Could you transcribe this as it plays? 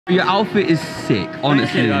Your outfit is sick,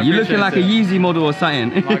 honestly. you, You're looking like a Yeezy model or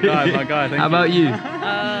something. My guy, thank How about you?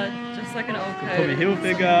 Just like an old coat. Call me heel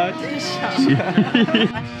figure.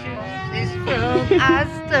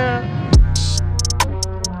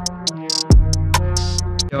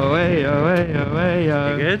 Yo, hey, yo, hey, yo, hey,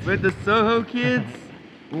 yo. You good? With the Soho kids.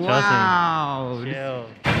 Wow. Chill.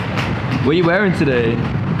 What are you wearing today?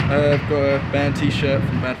 I've got a band t-shirt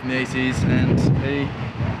from band from the 80s and a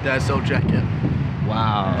dad's old jacket.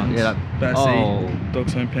 Wow. And Yeah.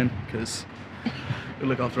 dog's home pin because we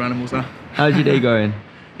look after animals now. How's your day going?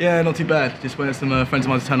 Yeah, not too bad. Just waiting for some friends of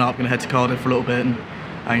mine to turn up. Gonna head to Cardiff for a little bit and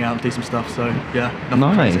hang out and do some stuff. So yeah,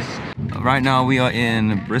 nothing crazy. Right now we are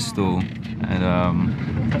in Bristol, and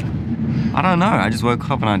I don't know. I just woke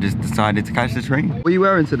up and I just decided to catch the train. What are you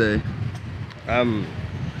wearing today?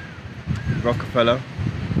 Rockefeller.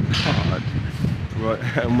 Hard.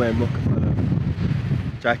 I'm wearing Rockefeller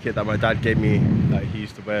jacket that my dad gave me, that he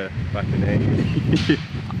used to wear back in the 80s.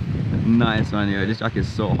 Nice, man. Yo, this jacket's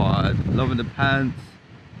so hard. Loving the pants.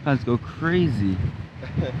 Pants go crazy.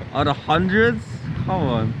 Are the hundreds? Come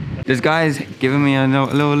on. This guy's giving me a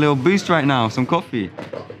little boost right now. Some coffee.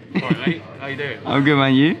 Alright, mate. How you doing? I'm good,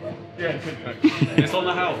 man. You? Yeah, good, thanks. It's on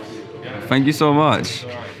the house. Yeah. Thank you so much.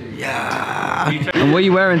 Yeah. And what are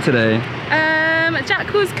you wearing today?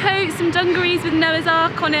 Jackal's coat, some dungarees with Noah's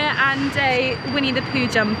Ark on it, and a Winnie the Pooh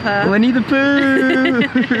jumper. Winnie the Pooh!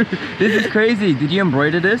 This is crazy. Did you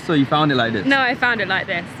embroider this or you found it like this? No, I found it like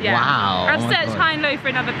this, yeah. Wow. I've Oh my searched God. high and low for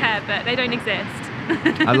another pair, but they don't exist.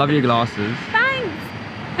 I love your glasses.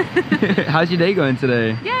 Thanks! How's your day going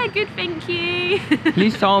today? Yeah, good, thank you.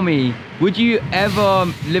 Please tell me, would you ever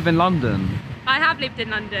live in London? I have lived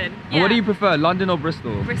in London. And what do you prefer, London or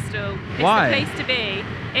Bristol? Bristol. It's Why? the place to be.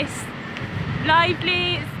 It's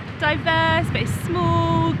lively, it's diverse, but it's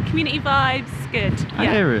small, community vibes, good. I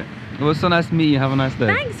hear it. It was so nice to meet you. Have a nice day.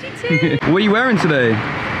 Thanks, you too. What are you wearing today?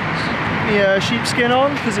 The sheepskin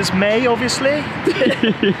on because it's May, obviously.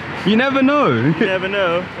 You never know. You never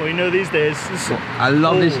know. Well, you know these days. I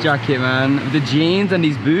love this jacket, man. The jeans and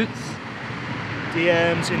these boots.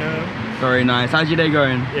 DMs, you know. Very nice. How's your day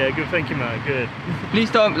going? Yeah, good. Thank you, man. Good.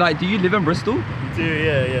 Please tell me, like, do you live in Bristol? You do,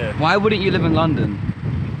 yeah. Why wouldn't you live in London?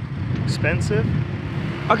 Expensive.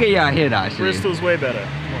 Okay, yeah, I hear that actually. Bristol's way better.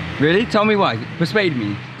 Really? Tell me why. Persuade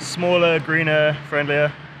me. Smaller, greener,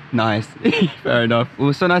 friendlier. Nice. Fair enough.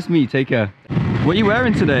 Well, so nice to meet you. Take care. What are you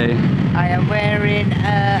wearing today? I am wearing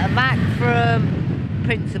a Mac from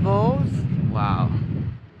Principles, Wow.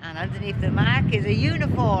 and underneath the Mac is a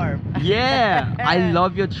uniform. Yeah. I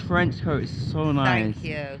love your trench coat. It's so nice. Thank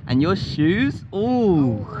you. And your shoes? Ooh.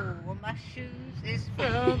 Oh, well, my shoes is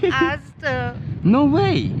from Asda. No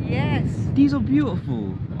way. Yes, These are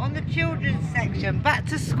beautiful. on the children's section. Back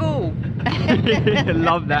to school.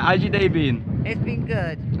 Love that. How's your day been? It's been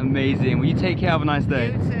good. Amazing. Will you take care? Have a nice day.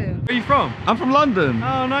 You too. Where are you from? I'm from London.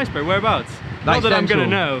 Oh, nice, bro. Whereabouts? Like Not that I'm central.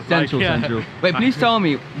 gonna know. Central, like, yeah. central. Wait, please tell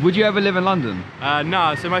me, would you ever live in London?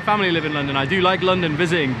 Nah, so my family live in London. I do like London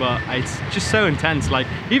visiting, but it's just so intense. Like,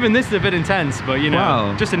 even this is a bit intense, but you know,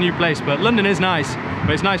 Wow. just a new place. But London is nice.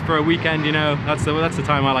 But it's nice for a weekend, you know. That's the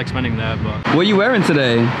time I like spending there. But What are you wearing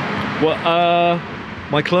today? what?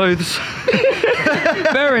 My clothes.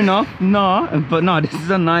 Fair enough. No, but no, this is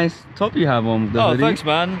a nice top you have on. The Oh, hoodie. thanks,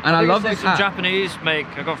 man. And I think love it's this like some hat. Japanese make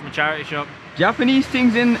I got from a charity shop. Japanese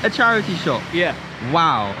things in a charity shop. Yeah.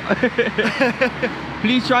 Wow.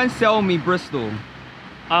 Please try and sell me Bristol.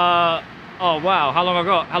 Oh wow. How long I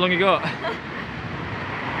got? How long you got?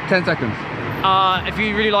 10 seconds. If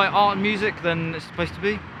you really like art and music, then it's the place to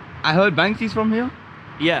be. I heard Banksy's from here.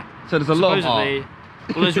 Yeah. So there's a lot of Supposedly. art.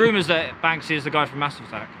 Well, there's rumours that Banksy is the guy from Massive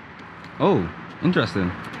Attack. Oh,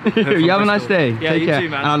 interesting. You have a nice day. Yeah, Take you care. too,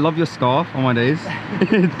 man. And I love your scarf on my days.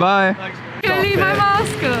 Bye. Gonna leave my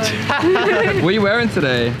mask on. What are you wearing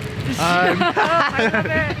today?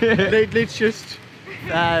 It's just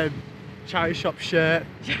charity shop shirt.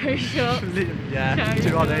 Charity shop. Yeah, Charity to be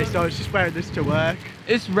shop. honest, I was just wearing this to work.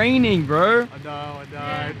 It's raining, bro. I know.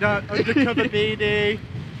 No, undercover beanie.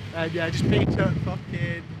 And yeah, just beat up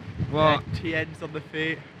fucking Well, TNs on the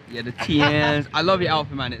feet. yeah, the TNs. I love your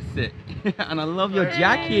outfit, man. It's sick. And I love your Thanks.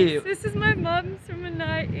 jacket. This is my mum's from the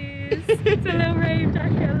 90s. It's a little rain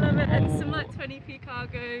jacket, I love it. And some like 20p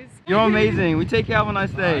cargos. You're amazing. We take care. Have a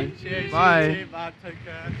nice day. Cheers, Bye. you too, man. Take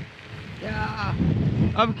care. Yeah.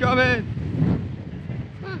 I'm coming.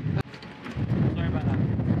 Sorry about that.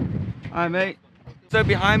 Hi, mate. So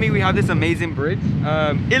behind me we have this amazing bridge.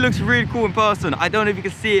 It looks really cool in person. I don't know if you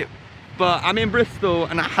can see it, but I'm in Bristol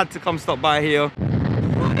and I had to come stop by here.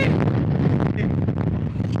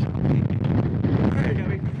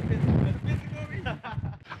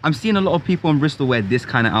 I'm seeing a lot of people in Bristol wear this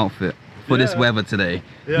kind of outfit for this weather today.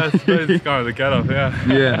 Yeah, I suppose it's kind of the get-up, yeah.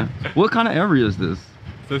 Yeah. What kind of area is this?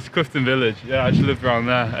 So it's Clifton Village. Yeah, I actually live around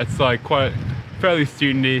there. It's like quite fairly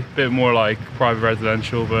studenty, a bit more like private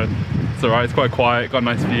residential, but it's alright. It's quite quiet, got a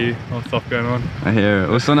nice view, a lot of stuff going on. I hear it.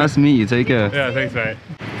 Well, so nice to meet you. Take care. Yeah, thanks, mate.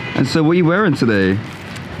 And so, what are you wearing today?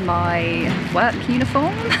 My work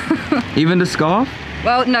uniform. Even the scarf?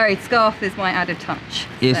 Well, no, scarf is my added touch.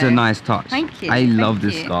 It's a nice touch. Thank you. I love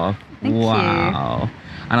this scarf. Wow.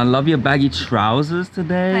 And I love your baggy trousers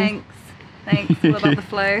today. Thanks. Thanks. All about the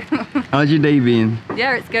flow. How's your day been?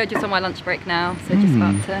 Yeah, it's good. Just on my lunch break now, so just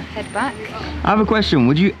about to head back. I have a question.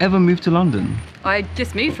 Would you ever move to London? I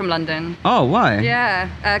just moved from London. Oh, why? Yeah,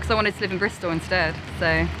 because I wanted to live in Bristol instead.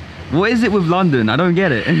 So. What is it with London? I don't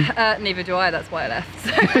get it. Neither do I. That's why I left.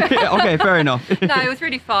 Okay, fair enough. No, it was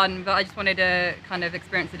really fun, but I just wanted to kind of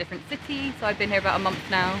experience a different city. So I've been here about a month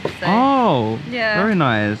now. So. Oh, yeah. Very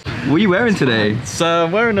nice. What are you wearing today? So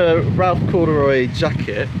I'm wearing a Ralph corduroy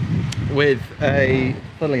jacket with a,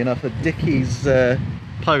 funnily enough, a Dickies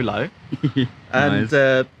polo, and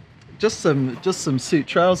just some suit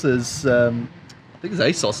trousers. I think it's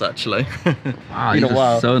ASOS actually. Wow, these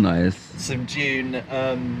are so nice. Some June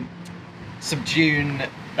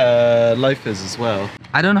loafers as well.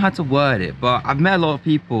 I don't know how to word it, but I've met a lot of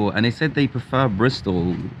people and they said they prefer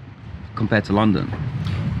Bristol compared to London.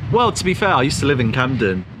 Well, to be fair, I used to live in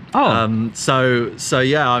Camden. Oh. So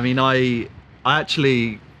yeah, I mean, I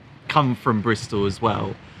actually come from Bristol as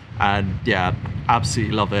well, and yeah,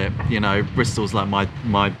 absolutely love it. You know, Bristol's like my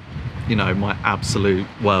absolute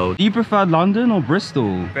world. Do you prefer London or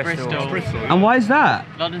Bristol? Bristol. And why is that?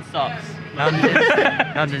 London sucks.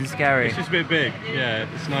 London's scary. It's just a bit big. Yeah,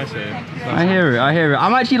 it's nice here. I hear it, I hear it.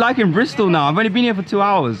 I'm actually liking Bristol now. I've only been here for 2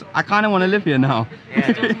 hours. I kind of want to live here now.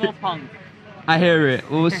 Yeah. Still more punk. I hear it.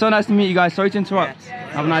 Well, it was so nice to meet you guys. Sorry to interrupt.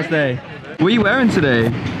 Have a nice day. What are you wearing today?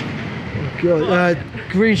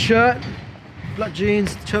 Green shirt, black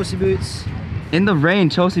jeans, Chelsea boots. In the rain,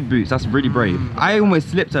 Chelsea boots. That's really brave. I almost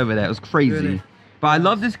slipped over there. It was crazy. Really? But I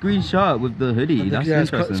love this green shirt with the hoodie. That's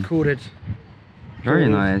interesting. It's corded. Very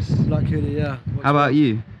nice. Black hoodie, yeah. How about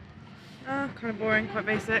you? Kind of boring, quite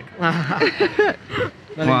basic. Well,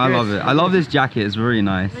 I love it. I love this jacket. It's really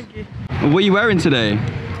nice. Thank you. What are you wearing today?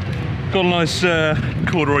 Got a nice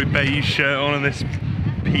corduroy beige shirt on and this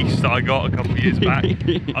piece that I got a couple of years back.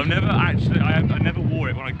 I never wore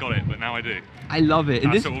it when I got it, but now I do. I love it.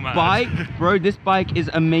 And this bike, bro, this bike is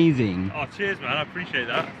amazing. Oh, cheers, man. I appreciate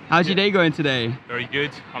that. How's your day going today? Very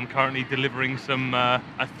good. I'm currently delivering some a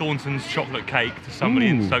Thornton's chocolate cake to somebody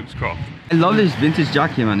in Stokes, Croft. I love this vintage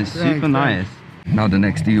jacket, man. It's super nice. Now the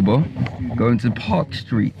next Uber, going to Park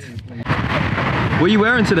Street. What are you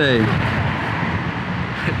wearing today?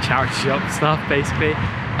 Charity shop stuff, basically.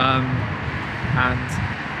 And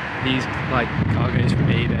these like cargos from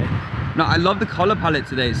eBay. No, I love the color palette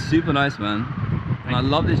today. It's super nice, man. And I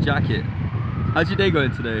love this jacket. How's your day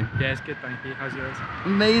going today? Yeah, it's good, thank you. How's yours?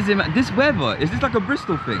 Amazing, man. This weather, is this like a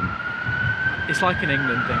Bristol thing? It's like an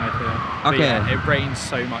England thing, I feel. Okay. But yeah, it rains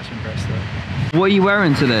so much in Bristol. What are you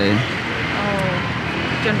wearing today? Oh,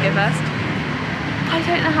 do you want to go first? I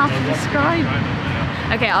don't know how to describe.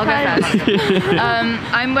 Okay, I'll go first.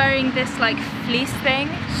 I'm wearing this like fleece thing.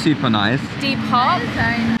 Super nice. Depop.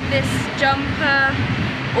 This jumper,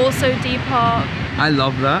 also Depop. I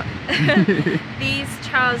love that. These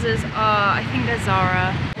trousers are, I think they're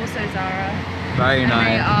Zara. Also Zara. Very nice.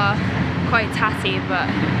 They are quite tatty, but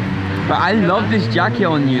I love this jacket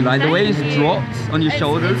on you, like the way it's dropped on your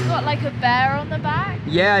shoulders. It's got like a bear on the back.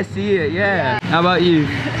 Yeah, I see it, yeah. How about you?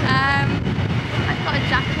 I've got a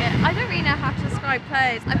jacket. I don't really know how to describe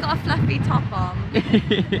clothes. I've got a fluffy top on.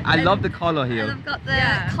 I love the collar here. And I've got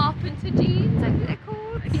the carpenter jeans, I think they're called.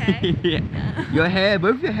 Okay. Yeah. Your hair,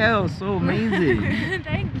 both your hair are so amazing.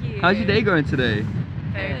 Thank you. How's your day going today?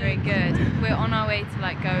 very, very good. We're on our way to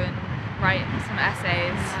like go and write some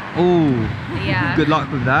essays. Oh, yeah. Good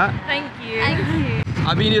luck with that. Thank you. Thank you.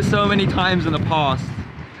 I've been here so many times in the past,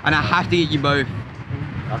 and I have to get you both.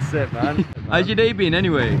 That's it, man. How's your day been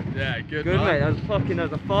anyway? Yeah, good. Good, mate. There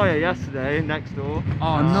was a fire yesterday next door.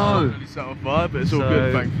 Oh no. Really set on fire, but it's all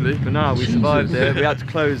good, thankfully. But no, we survived it. We had to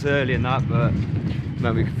close early and that, but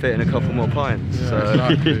man, we could fit in a couple more pints. Yeah, so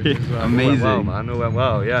exactly. Amazing. All went well, man. All went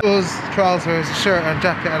well, yeah. Those trousers, a shirt, and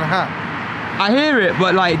jacket, and a hat. I hear it,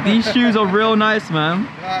 but like these shoes are real nice, man.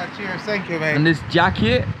 Cheers, thank you, mate. And this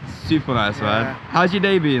jacket, super nice, man. How's your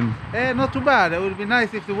day been? Not too bad. It would be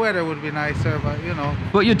nice if the weather would be nicer, but you know.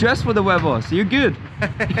 But you're dressed for the weather, so you're good.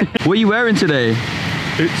 What are you wearing today?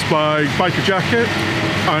 It's my biker jacket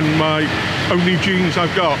and my only jeans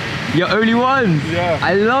I've got. Your only ones? Yeah.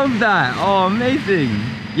 I love that. Oh, amazing.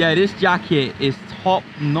 Yeah, this jacket is top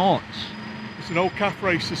notch. It's an old calf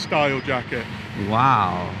racer style jacket.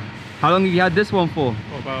 Wow. How long have you had this one for?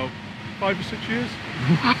 For about 5 or 6 years.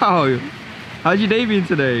 Wow. How's your day been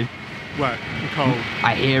today? Wet and cold.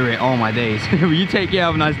 I hear it all my days. You take care,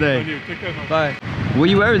 have a nice day. And you, take care, man. Bye. What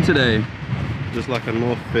are you wearing today? Just like a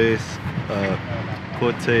North Face,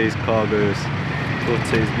 Cortez cargos,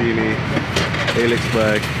 Cortez beanie, Helix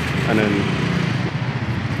bag, and then...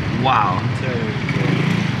 Wow.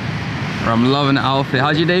 I'm loving the outfit.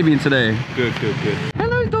 How's your day been today? Good.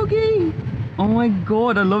 Hello, doggy. Oh my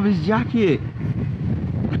God, I love his jacket.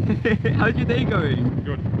 How's your day going?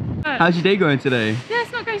 Good. How's your day going today? Yeah,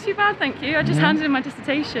 it's not going too bad, thank you. I just handed in my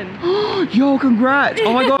dissertation. Yo, congrats.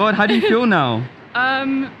 Oh my God, how do you feel now?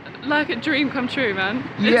 Like a dream come true, man.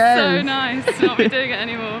 Yes. It's so nice to not be doing it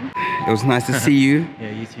anymore. It was nice to see you.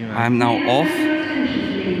 Yeah, you too, man. I'm now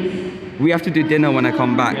off. We have to do dinner when I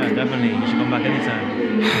come back. Yeah, definitely. You should come back anytime.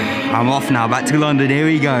 I'm off now, back to London. Here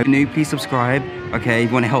we go. New, please subscribe. Okay, if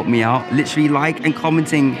you want to help me out, literally like and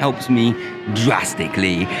commenting helps me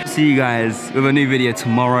drastically. See you guys with a new video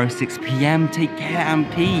tomorrow, 6 PM. Take care and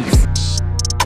peace.